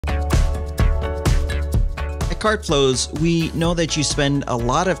CartFlows, we know that you spend a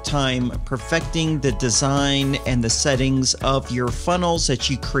lot of time perfecting the design and the settings of your funnels that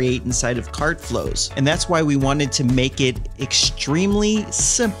you create inside of CartFlows. And that's why we wanted to make it extremely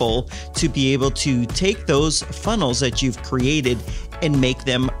simple to be able to take those funnels that you've created and make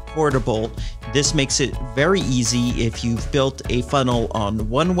them portable. This makes it very easy if you've built a funnel on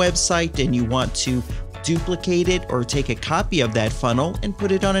one website and you want to duplicate it or take a copy of that funnel and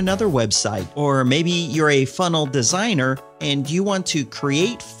put it on another website. Or maybe you're a funnel designer and you want to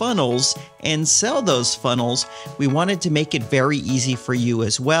create funnels and sell those funnels. We wanted to make it very easy for you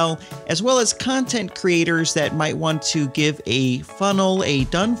as well as content creators that might want to give a funnel, a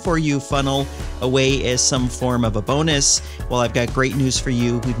done-for-you funnel, away as some form of a bonus. Well, I've got great news for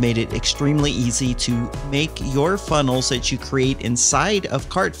you. We've made it extremely easy to make your funnels that you create inside of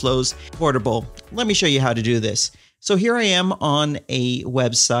CartFlows portable. Let me show you how to do this. So here I am on a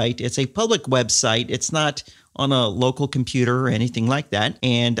website. It's a public website. It's not on a local computer or anything like that.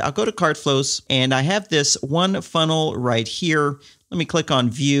 And I'll go to CartFlows and I have this one funnel right here. Let me click on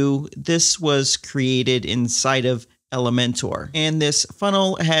View. This was created inside of Elementor. And this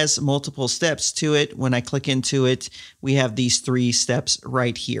funnel has multiple steps to it. When I click into it, we have these 3 steps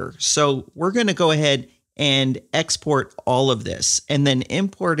right here. So we're going to go ahead and export all of this and then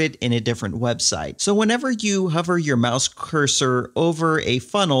import it in a different website. So whenever you hover your mouse cursor over a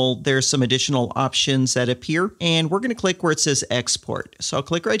funnel, there's some additional options that appear, and we're going to click where it says export. So I'll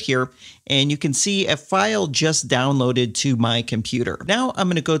click right here and you can see a file just downloaded to my computer. Now I'm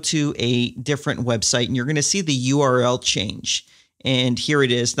going to go to a different website and you're going to see the URL change. And here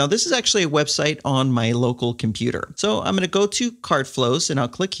it is. Now this is actually a website on my local computer. So I'm going to go to CartFlows and I'll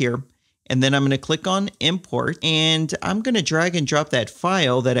click here. And then I'm going to click on import and I'm going to drag and drop that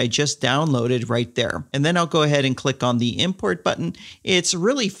file that I just downloaded right there. And then I'll go ahead and click on the import button. It's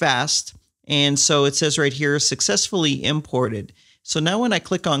really fast. And so it says right here, successfully imported. So now when I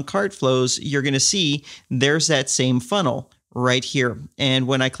click on CartFlows, you're going to see there's that same funnel right here. And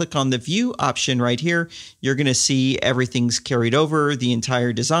when I click on the view option right here, you're going to see everything's carried over, the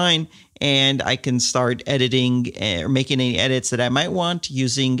entire design, and I can start editing or making any edits that I might want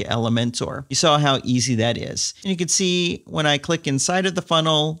using Elementor. You saw how easy that is. And you can see when I click inside of the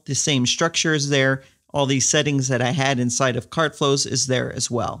funnel, the same structure is there. All these settings that I had inside of CartFlows is there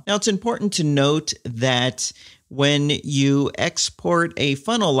as well. Now it's important to note that when you export a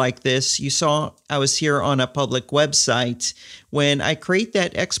funnel like this, you saw I was here on a public website. When I create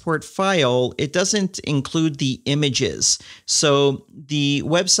that export file, it doesn't include the images. So the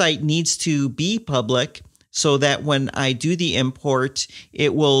website needs to be public so that when I do the import,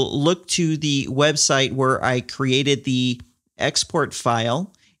 it will look to the website where I created the export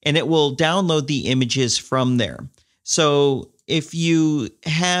file and it will download the images from there. So if you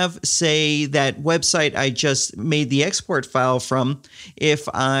have, say, that website I just made the export file from, if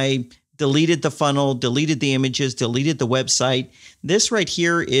I deleted the funnel, deleted the images, deleted the website, this right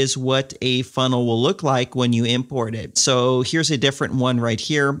here is what a funnel will look like when you import it. So here's a different one right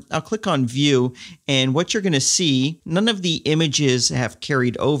here. I'll click on view and what you're going to see, none of the images have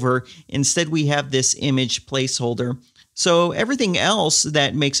carried over. Instead, we have this image placeholder. So everything else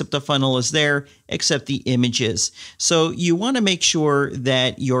that makes up the funnel is there except the images. So you want to make sure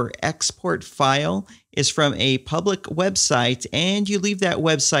that your export file is from a public website and you leave that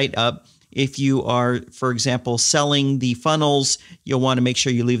website up. If you are, for example, selling the funnels, you'll want to make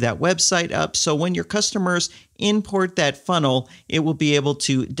sure you leave that website up. So when your customers import that funnel, it will be able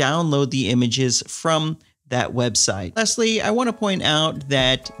to download the images from that website. Lastly, I want to point out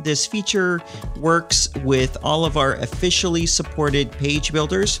that this feature works with all of our officially supported page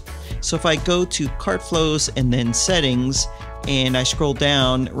builders. So if I go to CartFlows and then settings, and I scroll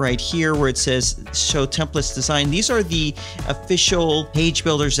down right here where it says show templates design, these are the official page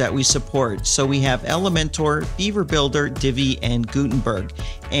builders that we support. So we have Elementor, Beaver Builder, Divi, and Gutenberg.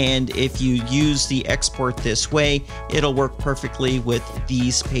 And if you use the export this way, it'll work perfectly with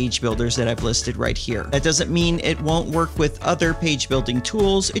these page builders that I've listed right here. That doesn't mean it won't work with other page building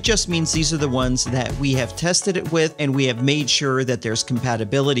tools. It just means these are the ones that we have tested it with and we have made sure that there's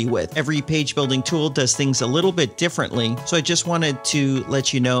compatibility with. Every page building tool does things a little bit differently. So I just wanted to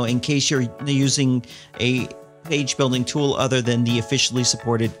let you know in case you're using a page building tool other than the officially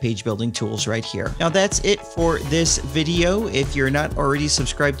supported page building tools right here. Now that's it for this video. If you're not already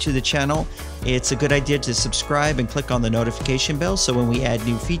subscribed to the channel, it's a good idea to subscribe and click on the notification bell so when we add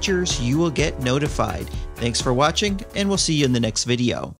new features, you will get notified. Thanks for watching and we'll see you in the next video.